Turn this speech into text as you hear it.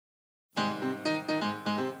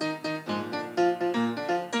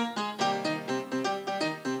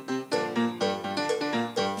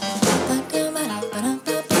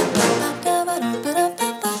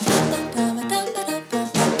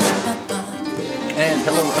And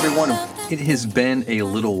hello, everyone. It has been a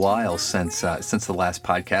little while since the last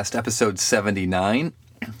podcast, episode 79.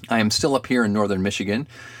 I am still up here in northern Michigan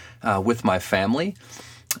with my family,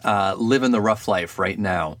 living the rough life right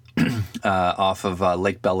now off of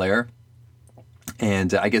Lake Bel Air.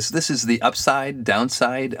 And I guess this is the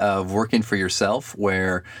downside of working for yourself,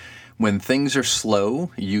 where when things are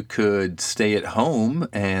slow, you could stay at home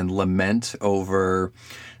and lament over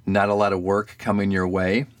not a lot of work coming your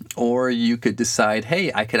way, or you could decide,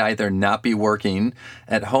 hey, I could either not be working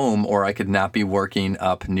at home or I could not be working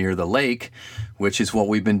up near the lake, which is what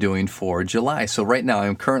we've been doing for July. So right now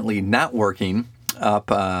I'm currently not working up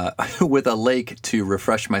with a lake to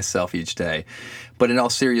refresh myself each day. But in all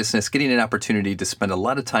seriousness, getting an opportunity to spend a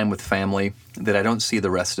lot of time with family that I don't see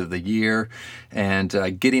the rest of the year,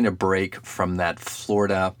 and getting a break from that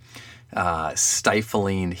Florida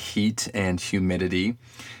stifling heat and humidity,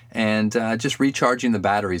 and just recharging the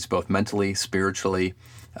batteries, both mentally, spiritually,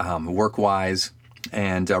 work-wise,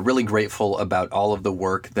 and really grateful about all of the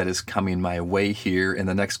work that is coming my way here in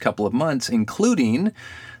the next couple of months, including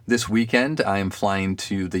this weekend. I am flying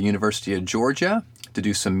to the University of Georgia to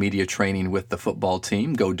do some media training with the football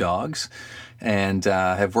team, Go Dogs, and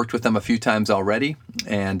have worked with them a few times already,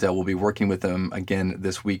 and we'll be working with them again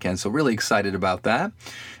this weekend. So really excited about that.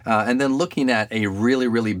 And then looking at a really,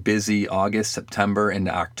 really busy August, September, and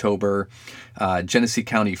October. Genesee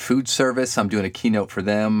County Food Service, I'm doing a keynote for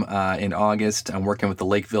them in August. I'm working with the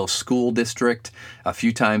Lakeville School District a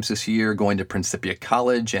few times this year, going to Principia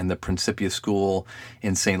College and the Principia School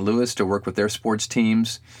in St. Louis to work with their sports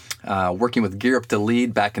teams. Working with Gear Up to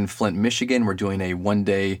Lead back in Flint, Michigan. We're doing a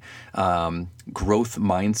one-day growth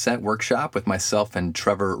mindset workshop with myself and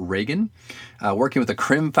Trevor Reagan. Working with the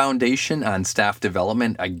Crim Foundation on staff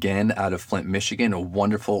development, again out of Flint, Michigan, a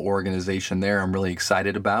wonderful organization there I'm really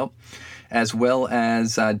excited about. As well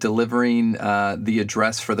as delivering the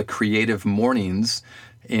address for the Creative Mornings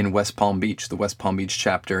in West Palm Beach, the West Palm Beach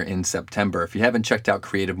chapter in September. If you haven't checked out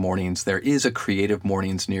Creative Mornings, there is a Creative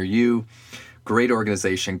Mornings near you. Great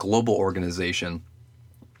organization, global organization.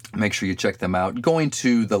 Make sure you check them out. Going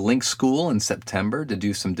to the Link School in September to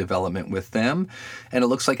do some development with them. And it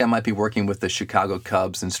looks like I might be working with the Chicago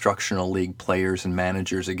Cubs Instructional League players and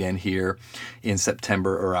managers again here in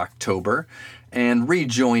September or October. And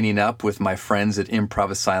rejoining up with my friends at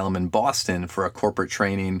Improv Asylum in Boston for a corporate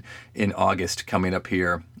training in August coming up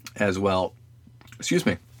here as well. Excuse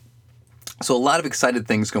me. So a lot of excited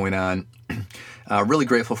things going on. Really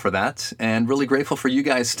grateful for that, and really grateful for you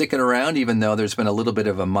guys sticking around, even though there's been a little bit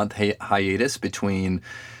of a month hiatus between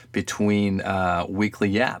weekly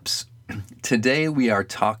yaps. Today we are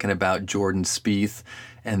talking about Jordan Spieth,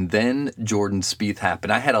 and then Jordan Spieth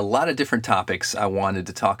happened. I had a lot of different topics I wanted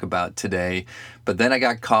to talk about today, but then I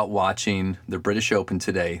got caught watching the British Open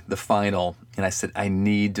today, the final, and I said, I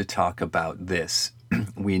need to talk about this.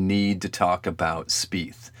 We need to talk about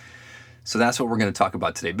Spieth. So that's what we're going to talk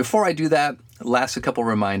about today. Before I do that, last a couple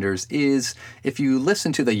reminders is if you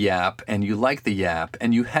listen to the Yap and you like the Yap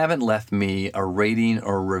and you haven't left me a rating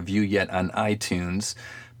or a review yet on iTunes,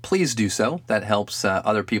 please do so. That helps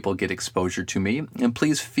other people get exposure to me. And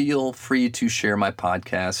please feel free to share my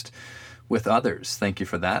podcast with others. Thank you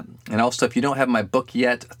for that. And also, if you don't have my book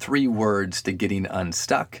yet, 3 Words to Getting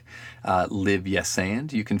Unstuck, Live Yes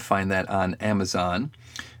And. You can find that on Amazon.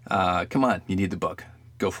 Come on, you need the book.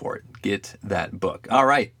 Go for it. Get that book. All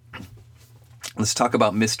right. Let's talk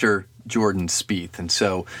about Mr. Jordan Spieth. And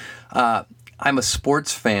so I'm a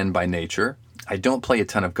sports fan by nature. I don't play a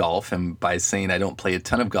ton of golf. And by saying I don't play a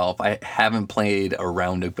ton of golf, I haven't played a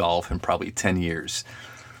round of golf in probably 10 years.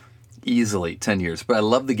 Easily 10 years. But I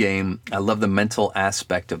love the game. I love the mental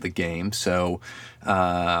aspect of the game. So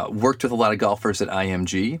worked with a lot of golfers at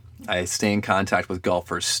IMG. I stay in contact with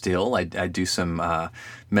golfers still. I do some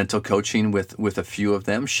mental coaching with a few of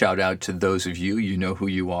them. Shout out to those of you. You know who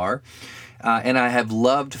you are. And I have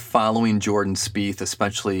loved following Jordan Spieth,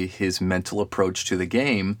 especially his mental approach to the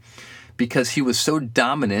game, because he was so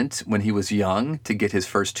dominant when he was young to get his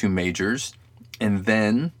first 2 majors, and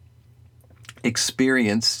then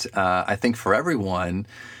experienced, I think for everyone,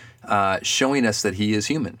 showing us that he is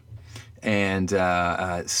human. And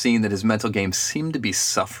seeing that his mental game seemed to be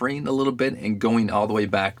suffering a little bit, and going all the way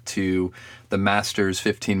back to the Masters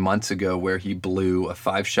 15 months ago, where he blew a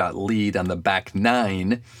 5-shot lead on the back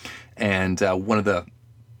 9, and one of the,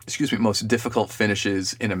 most difficult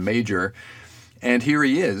finishes in a major. And here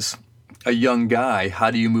he is, a young guy.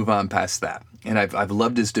 How do you move on past that? And I've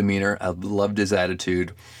loved his demeanor. I've loved his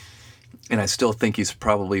attitude. And I still think he's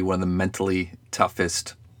probably one of the mentally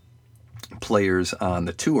toughest players on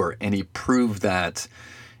the tour. And he proved that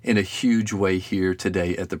in a huge way here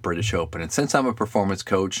today at the British Open. And since I'm a performance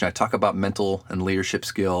coach and I talk about mental and leadership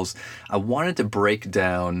skills, I wanted to break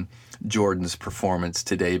down Jordan's performance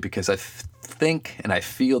today because I think and I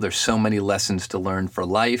feel there's so many lessons to learn for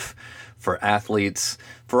life, for athletes,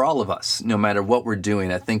 for all of us, no matter what we're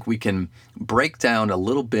doing. I think we can break down a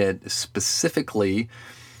little bit specifically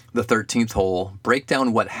the 13th hole, break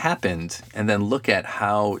down what happened, and then look at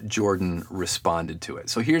how Jordan responded to it.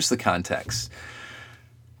 So here's the context.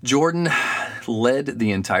 Jordan led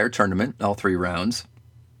the entire tournament, all 3 rounds.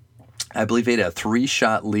 I believe he had a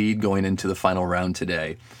 3-shot lead going into the final round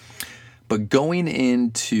today. But going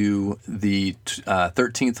into the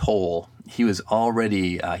 13th hole, he was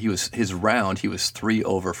already, he was 3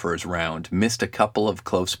 over for his round, missed a couple of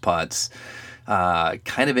close putts,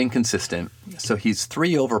 kind of inconsistent. So he's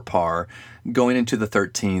 3 over par going into the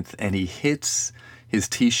 13th, and he hits his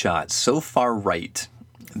tee shot so far right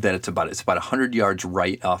that it's about 100 yards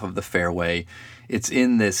right off of the fairway. It's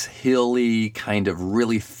in this hilly kind of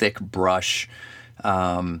really thick brush,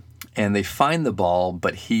 and they find the ball,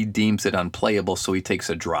 but he deems it unplayable, so he takes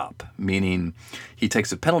a drop, meaning he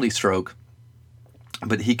takes a penalty stroke,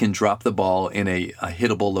 but he can drop the ball in a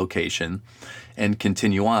hittable location and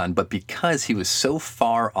continue on. But because he was so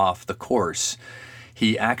far off the course,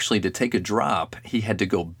 he actually, to take a drop, he had to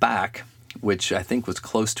go back, which I think was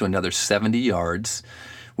close to another 70 yards,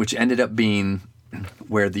 which ended up being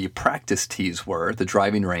where the practice tees were, the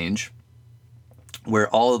driving range, where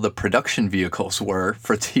all of the production vehicles were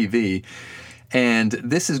for TV. And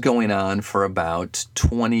this is going on for about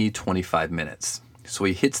 25 minutes. So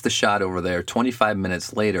he hits the shot over there. 25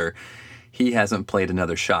 minutes later, he hasn't played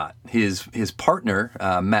another shot. His partner,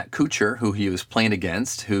 Matt Kuchar, who he was playing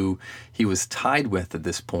against, who he was tied with at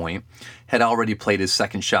this point, had already played his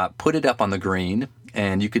second shot, put it up on the green,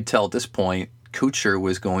 and you could tell at this point Kuchar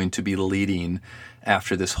was going to be leading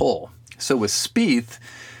after this hole. So with Spieth,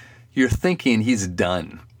 you're thinking he's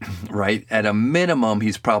done, right? At a minimum,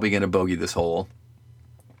 he's probably going to bogey this hole,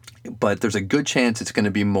 but there's a good chance it's going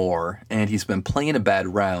to be more, and he's been playing a bad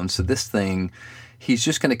round, so this thing, he's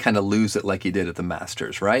just going to kind of lose it like he did at the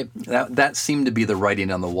Masters, right? That seemed to be the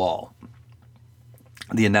writing on the wall.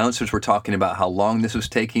 The announcers were talking about how long this was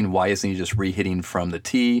taking, why isn't he just re-hitting from the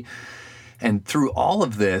tee? And through all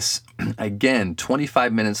of this, again,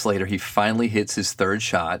 25 minutes later, he finally hits his 3rd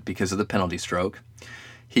shot because of the penalty stroke.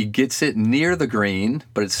 He gets it near the green,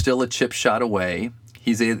 but it's still a chip shot away.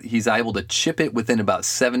 He's able to chip it within about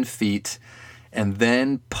 7 feet and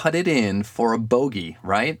then putt it in for a bogey,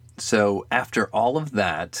 right? So after all of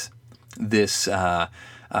that, this,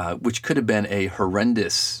 which could have been a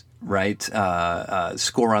horrendous, right,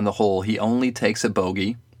 score on the hole, he only takes a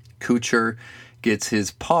bogey. Kuchar gets his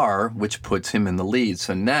par, which puts him in the lead.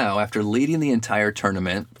 So now, after leading the entire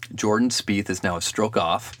tournament, Jordan Spieth is now a stroke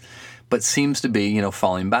off, but seems to be,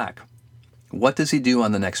 falling back. What does he do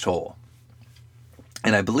on the next hole?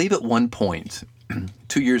 And I believe at one point,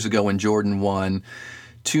 2 years ago when Jordan won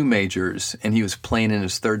 2 majors and he was playing in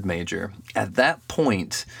his 3rd major, at that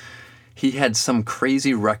point, he had some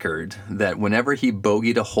crazy record that whenever he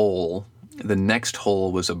bogeyed a hole, the next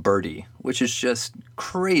hole was a birdie, which is just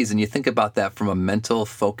crazy. And you think about that from a mental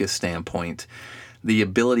focus standpoint, the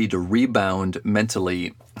ability to rebound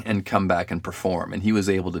mentally and come back and perform. And he was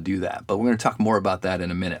able to do that. But we're going to talk more about that in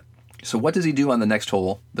a minute. So what does he do on the next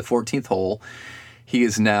hole, the 14th hole? He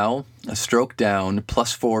is now a stroke down,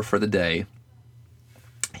 +4 for the day.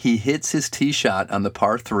 He hits his tee shot on the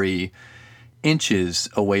par 3, inches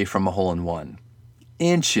away from a hole-in-one.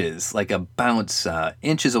 Inches, like a bounce,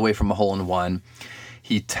 inches away from a hole-in-one.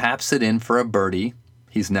 He taps it in for a birdie.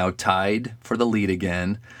 He's now tied for the lead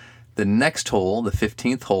again. The next hole, the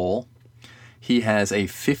 15th hole, he has a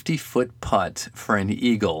 50-foot putt for an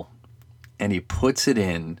eagle, and he puts it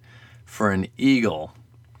in for an eagle.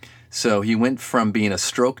 So he went from being a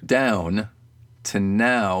stroke down to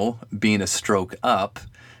now being a stroke up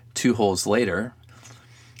 2 holes later.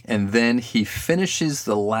 And then he finishes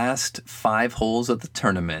the last 5 holes of the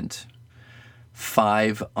tournament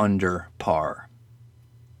 5 under par.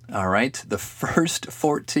 All right, the first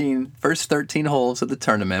 13 holes of the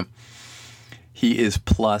tournament, he is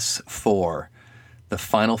 +4. The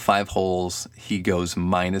final 5 holes, he goes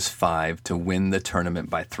 -5 to win the tournament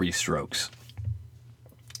by 3 strokes.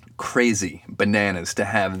 Crazy, bananas to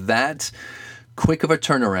have that quick of a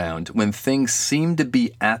turnaround when things seem to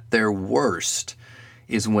be at their worst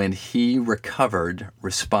is when he recovered,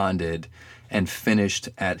 responded, and finished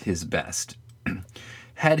at his best.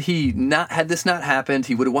 Had this not happened,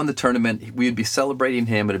 he would have won the tournament. We would be celebrating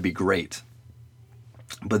him. It'd be great.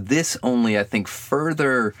 But this only, I think,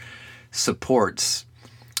 further supports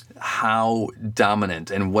how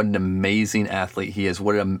dominant and what an amazing athlete he is,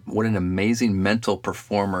 what an amazing mental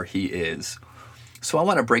performer he is. So I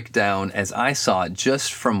want to break down as I saw it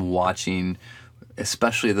just from watching,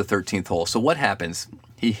 especially the 13th hole. So what happens?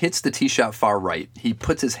 He hits the tee shot far right. He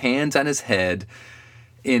puts his hands on his head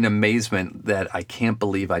in amazement that I can't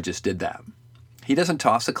believe I just did that. He doesn't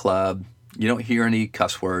toss a club. You don't hear any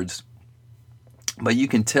cuss words, but you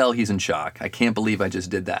can tell he's in shock. I can't believe I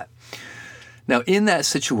just did that. Now, in that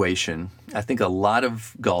situation, I think a lot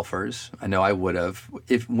of golfers, I know I would have,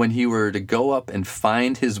 if when he were to go up and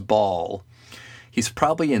find his ball, he's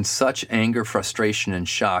probably in such anger, frustration, and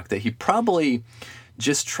shock that he probably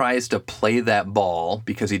just tries to play that ball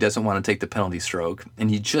because he doesn't want to take the penalty stroke.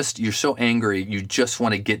 And you're so angry, you just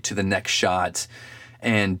want to get to the next shot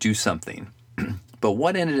and do something. But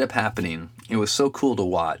what ended up happening, it was so cool to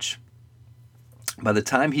watch. By the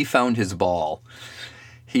time he found his ball,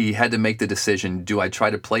 he had to make the decision, do I try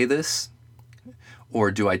to play this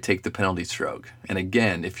or do I take the penalty stroke? And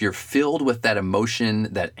again, if you're filled with that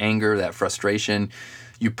emotion, that anger, that frustration,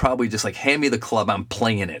 you probably just like, hand me the club, I'm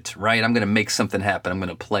playing it, right? I'm going to make something happen, I'm going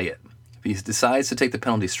to play it. If he decides to take the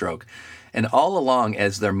penalty stroke, and all along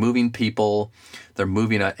as they're moving people, they're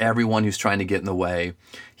moving everyone who's trying to get in the way,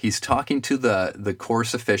 he's talking to the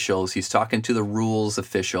course officials, he's talking to the rules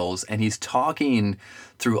officials, and he's talking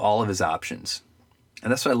through all of his options.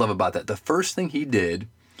 And that's what I love about that. The first thing he did,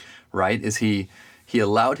 right, is he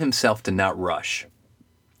allowed himself to not rush.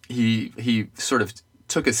 He sort of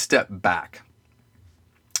took a step back.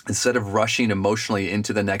 Instead of rushing emotionally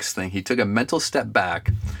into the next thing, he took a mental step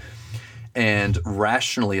back and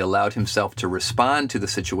rationally allowed himself to respond to the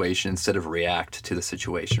situation instead of react to the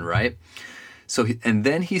situation, right? So, and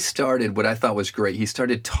then he started what I thought was great. He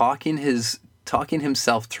started talking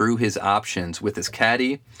himself through his options with his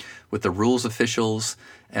caddy, with the rules officials,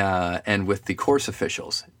 and with the course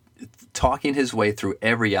officials, talking his way through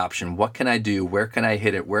every option. What can I do? Where can I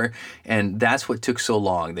hit it? Where? And that's what took so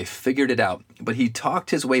long. They figured it out, but he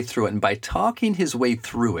talked his way through it. And by talking his way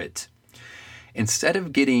through it, instead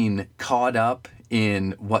of getting caught up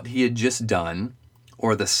in what he had just done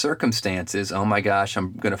or the circumstances, oh my gosh,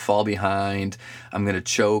 I'm going to fall behind, I'm going to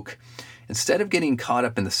choke. Instead of getting caught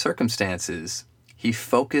up in the circumstances, he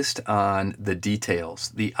focused on the details,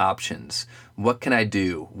 the options. What can I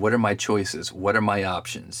do? What are my choices? What are my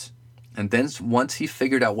options? And then once he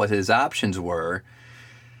figured out what his options were,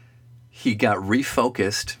 he got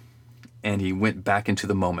refocused and he went back into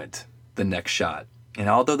the moment, the next shot. And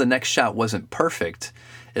although the next shot wasn't perfect,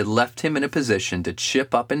 it left him in a position to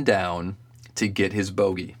chip up and down to get his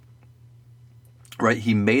bogey. Right?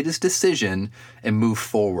 He made his decision and moved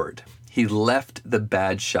forward. He left the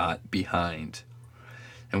bad shot behind.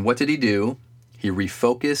 And what did he do? He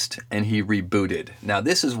refocused and he rebooted. Now,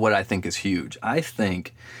 this is what I think is huge. I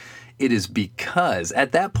think it is because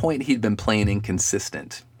at that point he'd been playing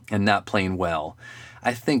inconsistent and not playing well.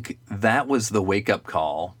 I think that was the wake-up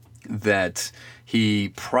call that he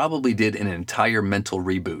probably did an entire mental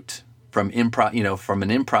reboot from improv, from an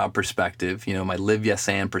improv perspective, my live yes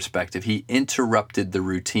and perspective. He interrupted the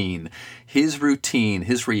routine. His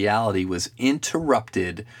reality was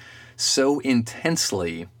interrupted so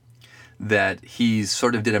intensely that he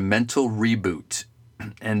sort of did a mental reboot,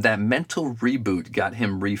 and that mental reboot got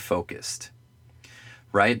him refocused.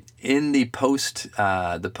 Right? In the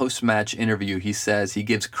post-match interview, he says he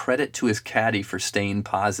gives credit to his caddy for staying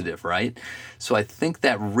positive, right? So I think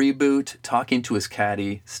that reboot, talking to his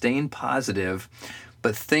caddy, staying positive,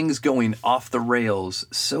 but things going off the rails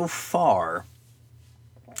so far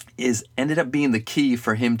ended up being the key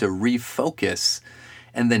for him to refocus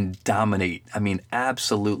and then dominate. I mean,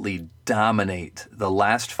 absolutely dominate the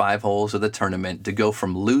last 5 holes of the tournament to go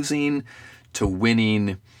from losing to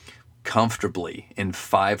winning comfortably in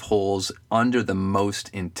 5 holes under the most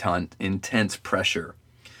intense pressure.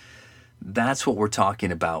 That's what we're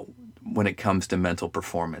talking about when it comes to mental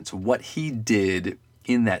performance. What he did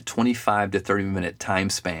in that 25 to 30 minute time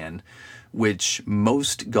span, which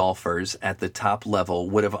most golfers at the top level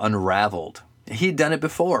would have unraveled. He'd done it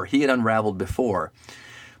before. He had unraveled before.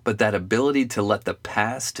 But that ability to let the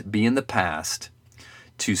past be in the past,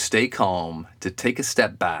 to stay calm, to take a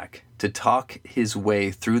step back, to talk his way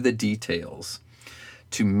through the details,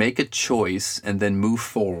 to make a choice and then move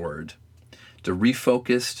forward, to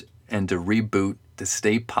refocus and to reboot, to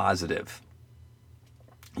stay positive.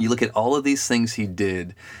 You look at all of these things he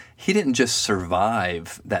did. He didn't just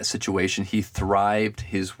survive that situation. He thrived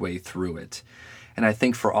his way through it. And I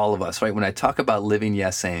think for all of us, right, when I talk about living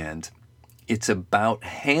yes and, it's about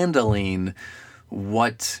handling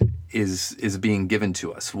what is being given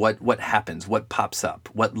to us, what happens, what pops up,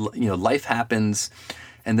 life happens,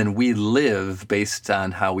 and then we live based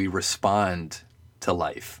on how we respond to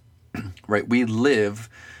life, right? We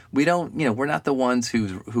don't, we're not the ones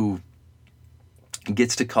who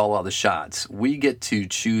gets to call all the shots. We get to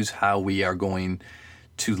choose how we are going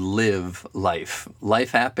to live life.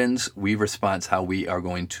 Life happens, we respond to how we are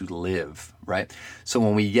going to live, right? So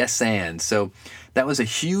when we yes and, so that was a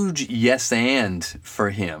huge yes and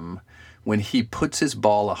for him when he puts his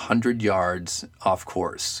ball 100 yards off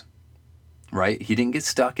course, right? He didn't get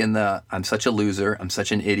stuck in the, I'm such a loser, I'm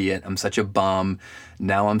such an idiot, I'm such a bum,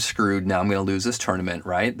 now I'm screwed, now I'm going to lose this tournament,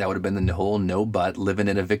 right? That would have been the whole no but, living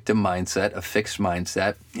in a victim mindset, a fixed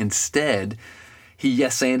mindset. Instead, he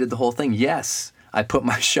yes-anded the whole thing. Yes, I put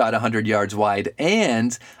my shot 100 yards wide,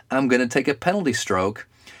 and I'm going to take a penalty stroke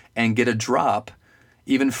and get a drop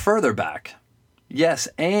even further back. Yes,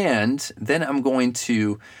 and then I'm going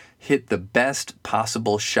to hit the best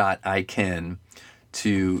possible shot I can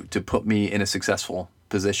to put me in a successful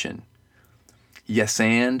position. Yes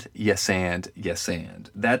and, yes and, yes and.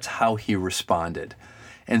 That's how he responded.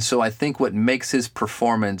 And so I think what makes his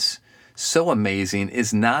performance so amazing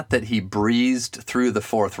is not that he breezed through the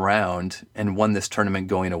fourth round and won this tournament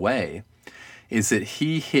going away, is that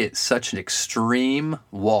he hit such an extreme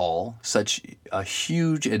wall, such a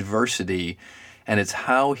huge adversity, and it's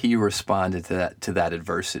how he responded to that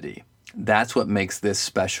adversity. That's what makes this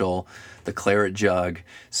special, the Claret Jug,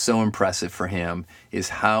 so impressive for him, is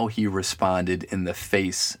how he responded in the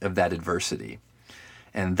face of that adversity.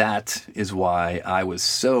 And that is why I was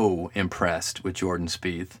so impressed with Jordan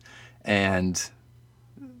Spieth. And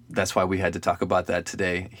that's why we had to talk about that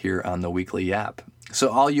today here on the Weekly Yap. So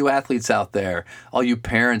all you athletes out there, all you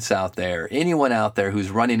parents out there, anyone out there who's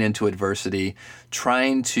running into adversity,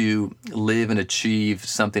 trying to live and achieve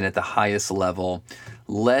something at the highest level,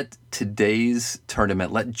 let today's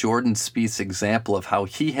tournament, let Jordan Spieth's example of how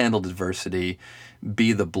he handled adversity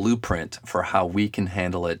be the blueprint for how we can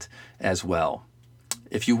handle it as well.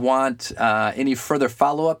 If you want any further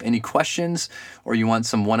follow-up, any questions, or you want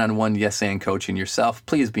some one-on-one yes and coaching yourself,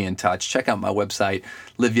 please be in touch. Check out my website,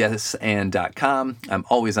 liveyesand.com. I'm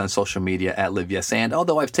always on social media at liveyesand,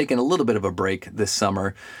 although I've taken a little bit of a break this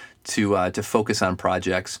summer to focus on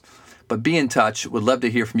projects. But be in touch. Would love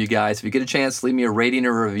to hear from you guys. If you get a chance, leave me a rating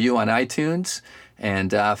or a review on iTunes,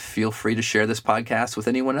 and feel free to share this podcast with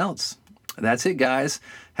anyone else. That's it, guys.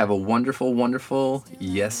 Have a wonderful, wonderful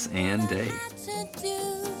yes and day.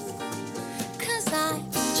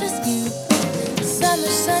 Summer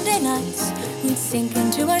Sunday nights, we'd sink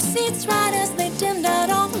into our seats right as they dimmed out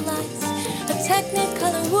all the lights. A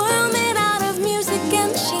technicolor world made out of music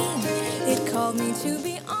and sheen. It called me to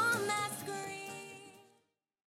be on.